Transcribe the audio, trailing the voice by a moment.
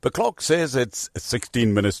The clock says it's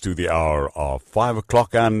 16 minutes to the hour of 5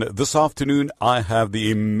 o'clock, and this afternoon I have the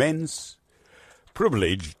immense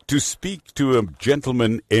privilege to speak to a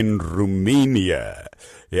gentleman in Romania.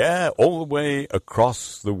 Yeah, all the way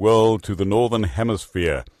across the world to the northern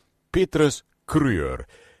hemisphere. Petrus Kruger.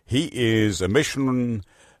 He is a missionary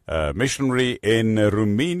in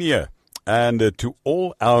Romania. And to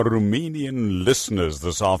all our Romanian listeners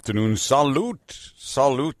this afternoon,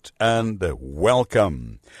 salute, and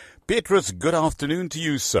welcome. Petrus, good afternoon to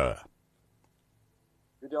you, sir.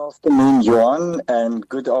 Good afternoon, Johan, and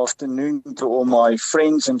good afternoon to all my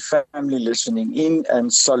friends and family listening in,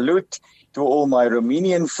 and salute to all my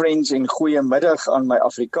Romanian friends en goeiemiddag aan my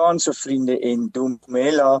Afrikaanse vriende en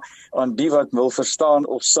Dumela aan die wat wil verstaan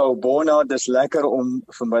of sou bona. Dis lekker om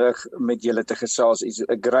vanmiddag met julle te gesels. It's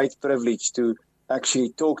a great privilege to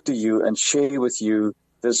actually talk to you and share with you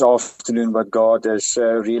this afternoon what God has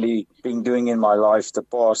really been doing in my life the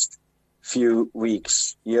past few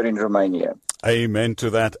weeks here in Romania. Amen to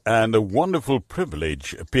that, and a wonderful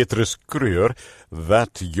privilege, Petrus Kruger,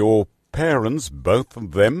 that your parents, both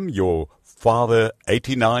of them, your father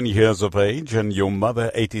 89 years of age and your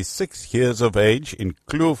mother 86 years of age in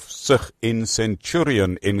Kloofsig in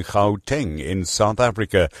Centurion in Gauteng in South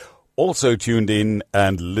Africa, also tuned in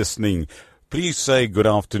and listening. Please say good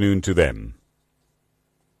afternoon to them.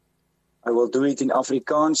 I will do it in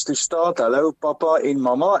Afrikaans to start. Hallo papa en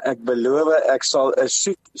mama, ek beloof ek sal 'n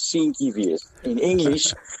soet seentjie wees. In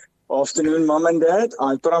English, afternoon, Mom and Dad.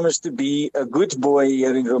 I promise to be a good boy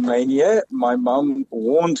here in Romania. My mom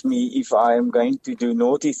warned me if I am going to do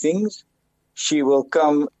naughty things, she will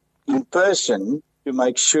come in person to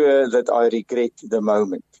make sure that I regret the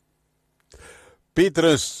moment.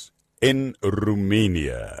 Petrus, in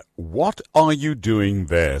Romania, what are you doing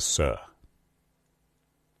there, sir?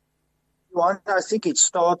 I think it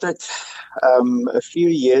started a few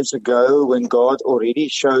years ago when God already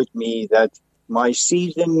showed me that my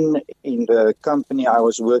season in the company I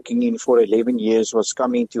was working in for 11 years was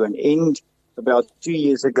coming to an end. About 2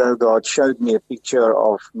 years ago, God showed me a picture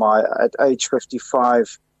of at age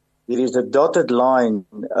 55, there is a dotted line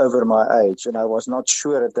over my age, and I was not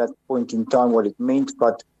sure at that point in time what it meant,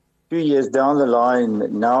 but 2 years down the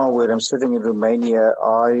line, now where I'm sitting in Romania,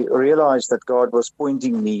 I realized that God was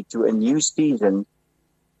pointing me to a new season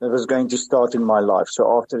that was going to start in my life.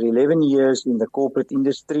 So after 11 years in the corporate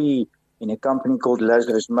industry, in a company called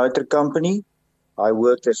Lazarus Motor Company, I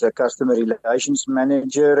worked as a customer relations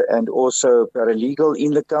manager and also paralegal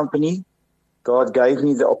in the company. God gave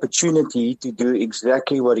me the opportunity to do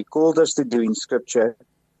exactly what He called us to do in Scripture,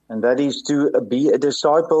 and that is to be a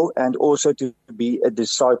disciple and also to be a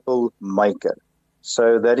disciple maker.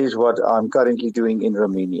 So that is what I'm currently doing in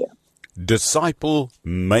Romania. Disciple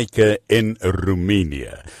maker in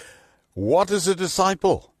Romania. What is a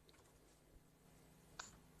disciple?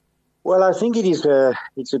 Well, I think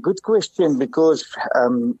it's a good question because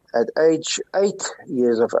at age 8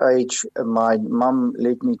 years of age, my mum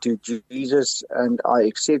led me to Jesus, and I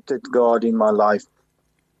accepted God in my life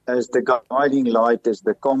as the guiding light, as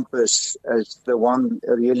the compass, as the one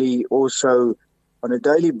really also on a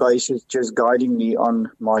daily basis just guiding me on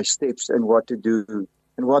my steps and what to do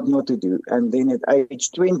and what not to do. And then at age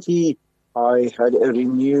 20, I had a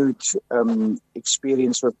renewed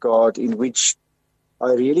experience with God in which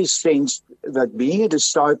I really sensed that being a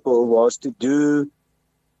disciple was to do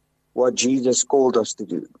what Jesus called us to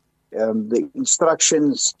do. The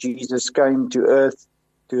instructions, Jesus came to earth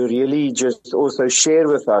to really just also share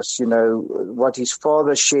with us, what His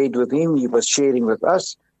Father shared with Him, He was sharing with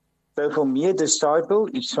us. So for me, a disciple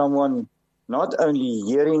is someone not only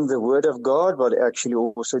hearing the Word of God, but actually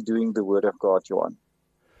also doing the Word of God, Johan.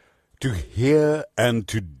 To hear and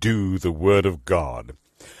to do the Word of God.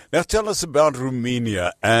 Now tell us about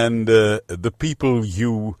Romania and the people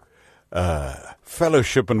you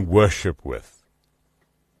fellowship and worship with.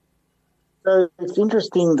 So it's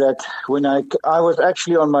interesting that when I was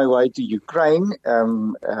actually on my way to Ukraine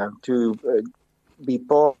to be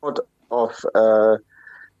part of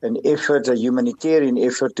an effort, a humanitarian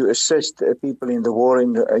effort to assist people in the war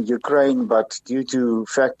in Ukraine, but due to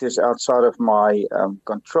factors outside of my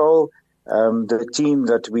control, the team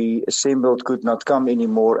that we assembled could not come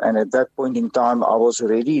anymore. And at that point in time, I was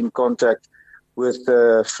already in contact with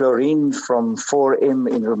Florin from 4M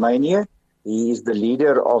in Romania. He is the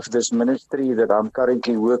leader of this ministry that I'm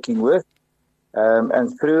currently working with.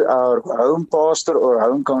 And through our home pastor or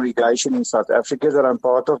home congregation in South Africa that I'm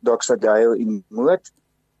part of, Dr. Dale in Moot,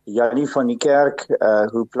 Jannie van die Kerk,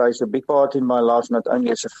 who plays a big part in my life, not only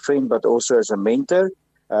as a friend, but also as a mentor.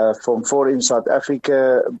 from 4M South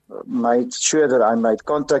Africa made sure that I made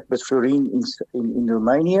contact with Florine in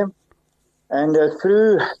Romania. And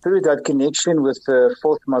through that connection with the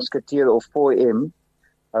Fourth Musketeer of 4M,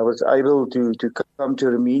 I was able to come to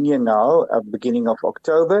Romania now at the beginning of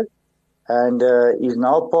October, and is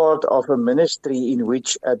now part of a ministry in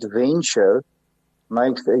which Adventure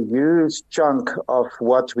makes a huge chunk of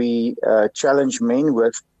what we challenge men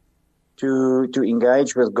with to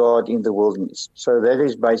engage with God in the wilderness. So that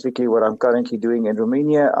is basically what I'm currently doing in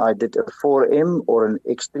Romania. I did a 4M, or an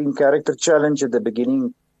extreme character challenge, at the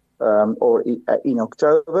beginning or in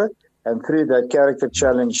October. And through that character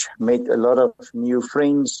challenge, met a lot of new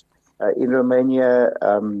friends in Romania,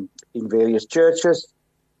 in various churches,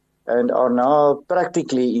 and are now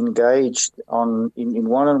practically engaged in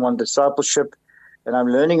one-on-one discipleship. And I'm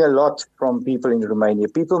learning a lot from people in Romania.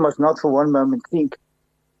 People must not for one moment think,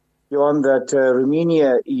 Johan, that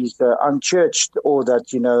Romania is unchurched, or that,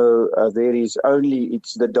 there is only,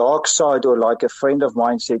 it's the dark side, or like a friend of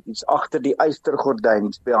mine said, it's achter die ystergordijn,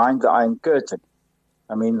 it's behind the iron curtain.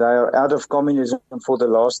 I mean, they are out of communism for the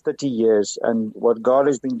last 30 years, and what God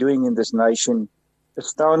has been doing in this nation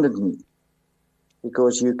astounded me.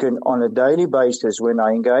 Because you can, on a daily basis, when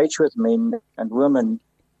I engage with men and women,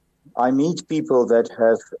 I meet people that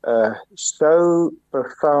have a so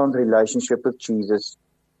profound relationship with Jesus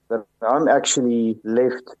that I'm actually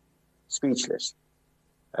left speechless.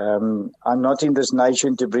 I'm not in this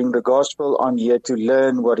nation to bring the gospel. I'm here to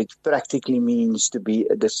learn what it practically means to be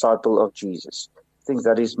a disciple of Jesus. I think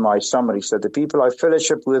that is my summary. So the people I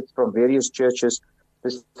fellowship with from various churches,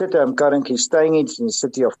 the city I'm currently staying in is in the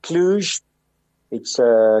city of Cluj. It's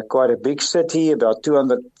quite a big city, about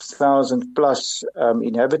 200,000 plus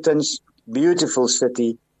inhabitants. Beautiful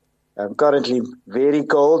city. Currently very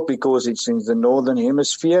cold because it's in the northern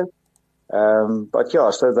hemisphere. But yeah,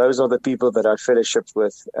 so those are the people that I fellowship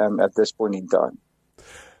with at this point in time.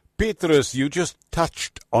 Petrus, you just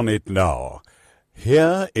touched on it now.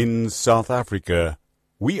 Here in South Africa,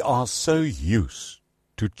 we are so used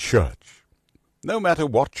to church. No matter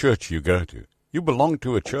what church you go to, you belong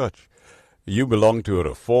to a church. You belong to a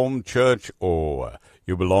Reformed church, or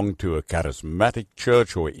you belong to a charismatic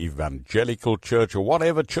church, or evangelical church, or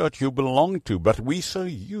whatever church you belong to. But we're so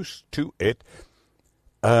used to it,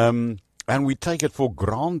 and we take it for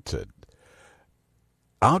granted.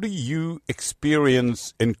 How do you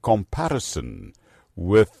experience, in comparison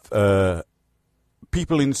with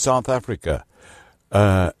people in South Africa,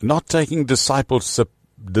 not taking discipleship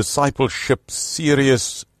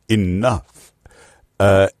serious enough,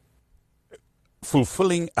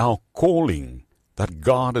 fulfilling our calling that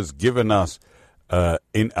God has given us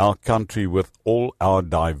in our country with all our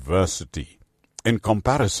diversity, in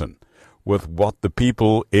comparison with what the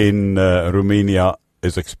people in Romania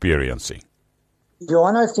is experiencing?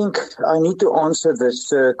 Johan, I think I need to answer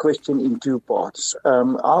this question in two parts.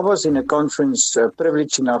 I was in a conference,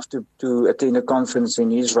 privileged enough to attend a conference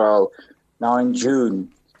in Israel now in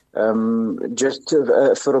June.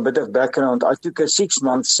 For a bit of background, I took a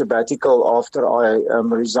 6-month sabbatical after I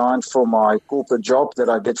resigned from my corporate job that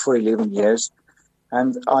I did for 11 years.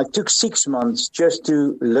 And I took 6 months just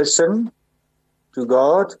to listen to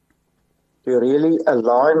God, to really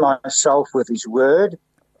align myself with His Word,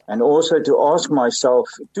 and also to ask myself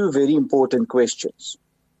two very important questions.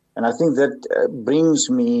 And I think that brings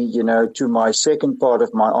me, to my second part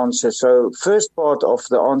of my answer. So first part of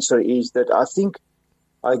the answer is that I think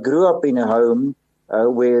I grew up in a home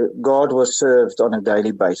where God was served on a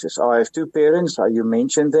daily basis. I have two parents, you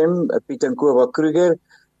mentioned them, Petrus Kruger,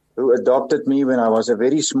 who adopted me when I was a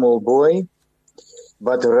very small boy,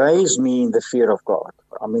 but raised me in the fear of God.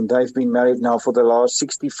 I mean, they've been married now for the last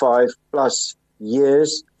 65 plus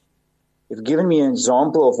years. They've given me an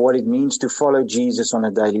example of what it means to follow Jesus on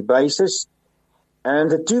a daily basis.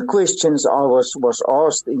 And the two questions I was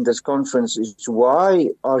asked in this conference is,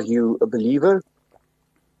 why are you a believer?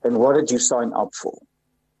 And what did you sign up for?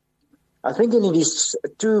 I think it is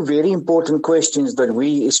two very important questions that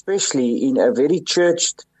we, especially in a very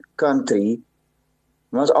churched country,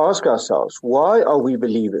 must ask ourselves. Why are we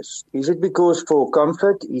believers? Is it because for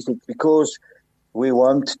comfort? Is it because we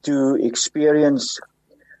want to experience,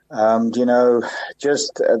 luxury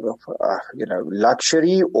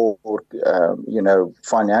or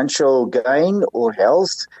financial gain or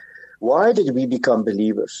health? Why did we become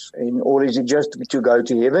believers? Or is it just to go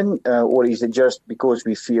to heaven? Or is it just because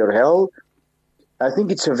we fear hell? I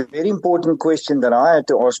think it's a very important question that I had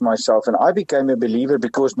to ask myself. And I became a believer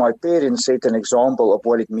because my parents set an example of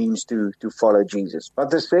what it means to follow Jesus. But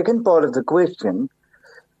the second part of the question,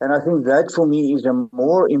 and I think that for me is a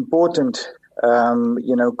more important,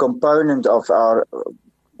 component of our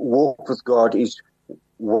walk with God is,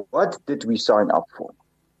 what did we sign up for?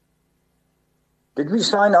 Did we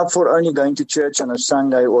sign up for only going to church on a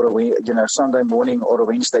Sunday or Sunday morning or a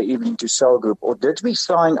Wednesday evening to cell group? Or did we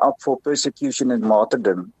sign up for persecution and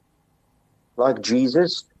martyrdom like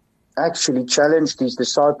Jesus actually challenged his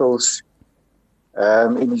disciples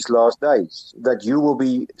in his last days, that you will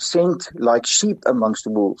be sent like sheep amongst the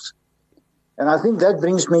wolves? And I think that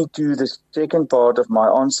brings me to the second part of my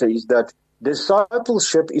answer, is that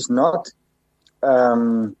discipleship is not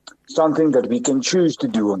something that we can choose to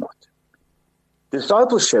do or not.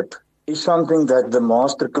 Discipleship is something that the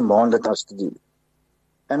Master commanded us to do.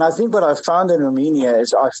 And I think what I found in Romania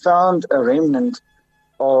is I found a remnant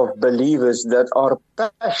of believers that are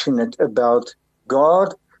passionate about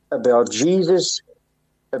God, about Jesus,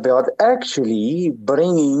 about actually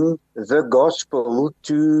bringing the gospel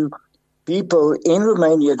to people in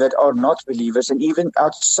Romania that are not believers and even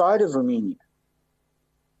outside of Romania.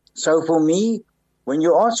 So for me, when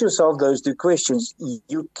you ask yourself those two questions,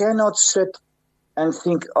 you cannot sit and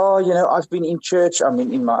think, I've been in church,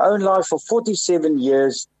 in my own life for 47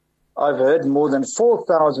 years, I've heard more than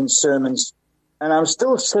 4,000 sermons, and I'm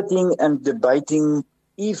still sitting and debating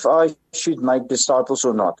if I should make disciples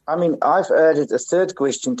or not. I've added a third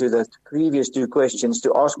question to the previous two questions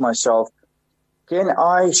to ask myself, can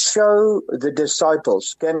I show the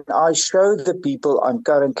disciples, can I show the people I'm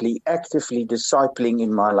currently actively discipling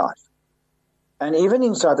in my life? And even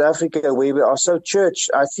in South Africa, where we are so church,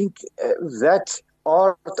 I think that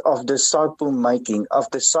art of disciple making, of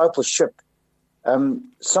discipleship,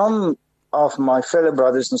 some of my fellow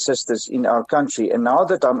brothers and sisters in our country, and now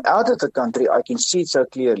that I'm out of the country, I can see it so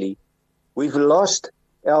clearly, we've lost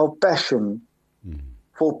our passion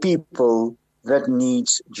for people that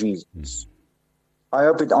needs Jesus. I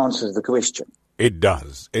hope it answers the question. It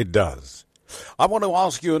does. It does. I want to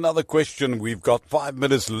ask you another question. We've got 5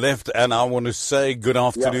 minutes left, and I want to say good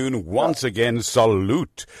afternoon once again.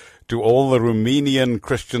 Salute to all the Romanian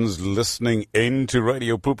Christians listening in to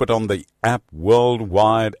Radio Pulpit on the app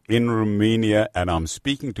worldwide in Romania. And I'm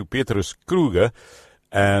speaking to Petrus Kruger.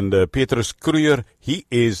 And Petrus Kruger, he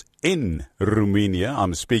is in Romania.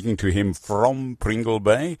 I'm speaking to him from Pringle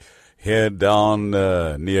Bay, here down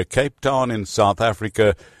near Cape Town in South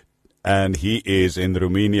Africa. And he is in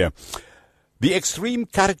Romania. The Extreme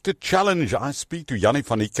Character Challenge. I speak to Jannie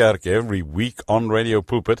van die Kerk every week on Radio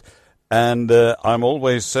Pulpit, and I'm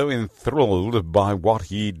always so enthralled by what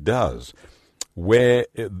he does. Where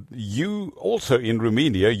you also in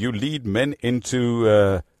Romania, you lead men into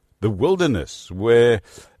the wilderness, where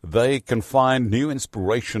they can find new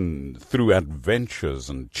inspiration through adventures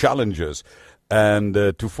and challenges, and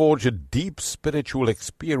to forge a deep spiritual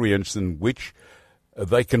experience in which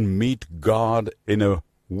they can meet God in a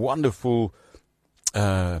wonderful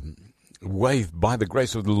way by the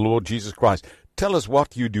grace of the Lord Jesus Christ. Tell us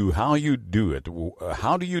what you do, how you do it.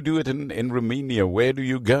 How do you do it in Romania? Where do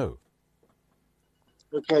you go?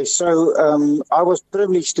 Okay, so I was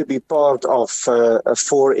privileged to be part of a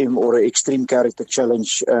 4M or an Extreme Character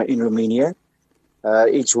Challenge in Romania.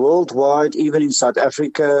 It's worldwide. Even in South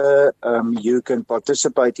Africa, you can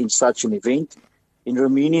participate in such an event. In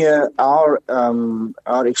Romania, our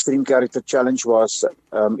Extreme Character Challenge was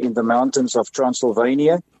in the mountains of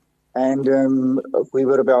Transylvania, and we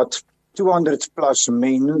were about 200 plus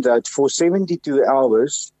men that for 72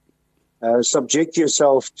 hours subject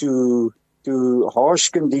yourself to harsh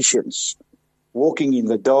conditions, walking in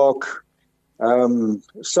the dark,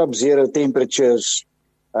 sub-zero temperatures,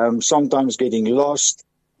 sometimes getting lost.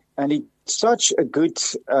 And it's such a good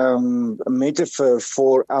metaphor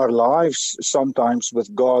for our lives sometimes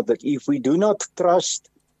with God, that if we do not trust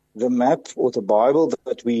the map or the Bible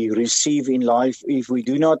that we receive in life, if we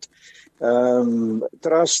do not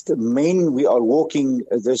trust men we are walking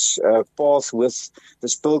this path with,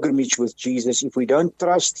 this pilgrimage with Jesus, if we don't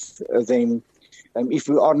trust them, if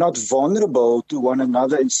we are not vulnerable to one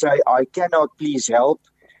another and say, I cannot please help,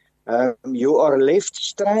 you are left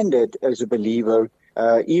stranded as a believer.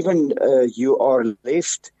 Even you are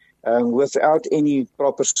left without any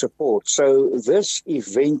proper support. So this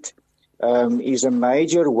event is a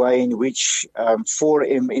major way in which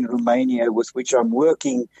 4M in Romania, with which I'm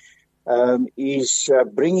working, is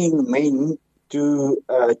bringing men to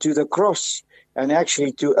the cross and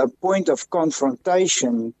actually to a point of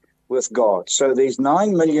confrontation with God. So there's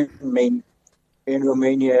 9 million men in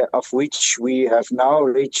Romania, of which we have now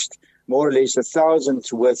reached more or less 1,000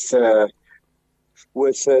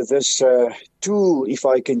 with this tool, if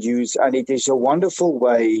I can use, and it is a wonderful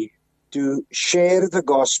way to share the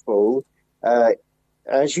gospel,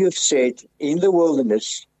 as you have said, in the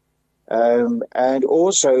wilderness, and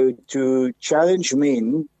also to challenge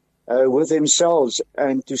men with themselves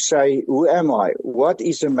and to say, who am I? What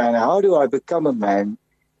is a man? How do I become a man?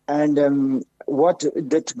 And what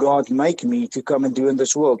did God make me to come and do in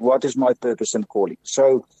this world? What is my purpose and calling?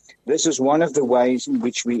 So this is one of the ways in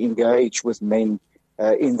which we engage with men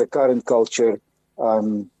in the current culture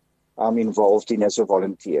I'm involved in as a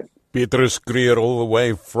volunteer. Petrus Kruger, all the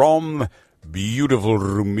way from beautiful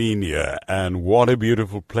Romania, and what a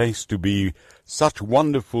beautiful place to be. Such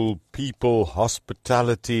wonderful people.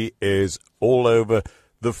 Hospitality is all over.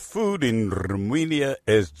 The food in Romania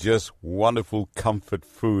is just wonderful comfort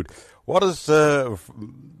food. What is the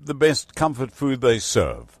best comfort food they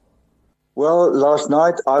serve? Well, last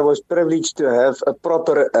night I was privileged to have a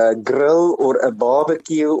proper grill or a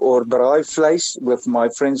barbecue or braaivleis with my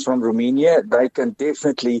friends from Romania. They can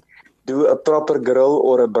definitely do a proper grill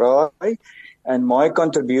or a braai. And my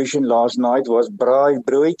contribution last night was braai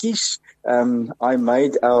broodjies. I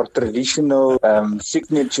made our traditional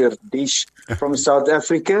signature dish from South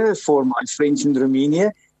Africa for my friends in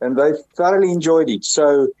Romania, and they thoroughly enjoyed it.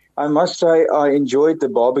 So I must say I enjoyed the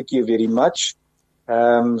barbecue very much.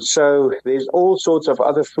 So there's all sorts of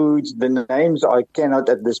other foods. The names I cannot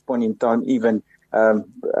at this point in time even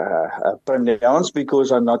pronounce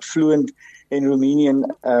because I'm not fluent in Romanian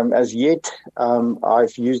as yet.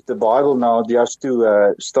 I've used the Bible now just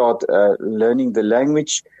to start learning the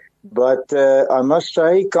language. But I must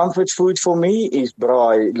say, comfort food for me is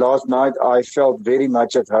braai. Last night I felt very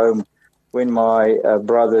much at home when my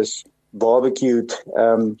brothers barbecued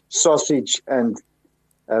sausage and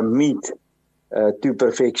meat to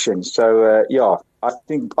perfection. So, I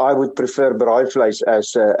think I would prefer braaivleis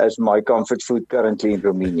as my comfort food currently in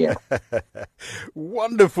Romania.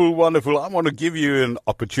 Wonderful, wonderful. I want to give you an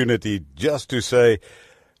opportunity just to say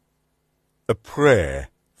a prayer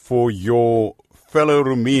for your fellow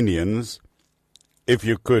Romanians, if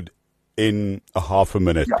you could, in a half a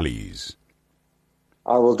minute, please.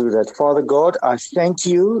 I will do that. Father God, I thank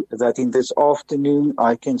you that in this afternoon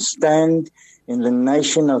I can stand in the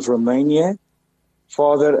nation of Romania,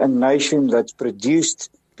 Father, a nation that produced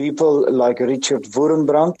people like Richard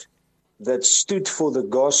Wurmbrand, that stood for the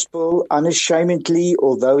gospel unashamedly,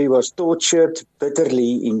 although he was tortured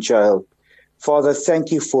bitterly in jail. Father, thank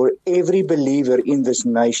you for every believer in this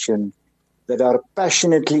nation that are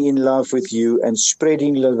passionately in love with you and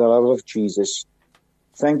spreading the love of Jesus.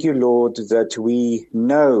 Thank you, Lord, that we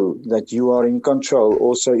know that you are in control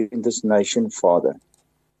also in this nation, Father.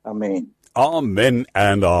 Amen. Amen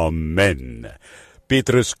and amen.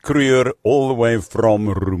 Petrus Kruger, all the way from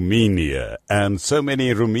Romania, and so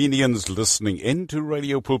many Romanians listening into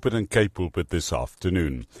Radio Pulpit and K Pulpit this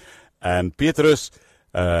afternoon. And Petrus,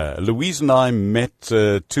 Louise and I met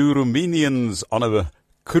two Romanians on a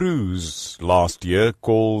cruise last year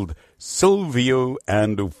called Silvio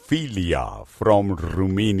and Ophelia from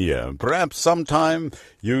Romania. Perhaps sometime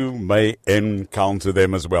you may encounter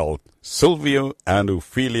them as well. Silvio and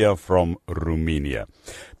Ophelia from Romania.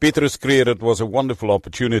 Petrus Kruger, it was a wonderful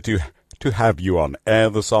opportunity to have you on air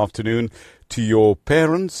this afternoon. To your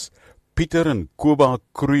parents, Peter and Kuba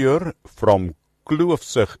Kruger from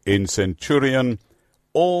Kloofsig in Centurion,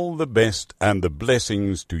 all the best and the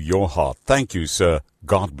blessings to your heart. Thank you, sir.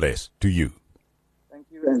 God bless to you. Thank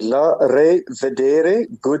you. And la re vedere,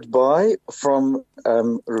 goodbye from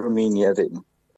Romania then.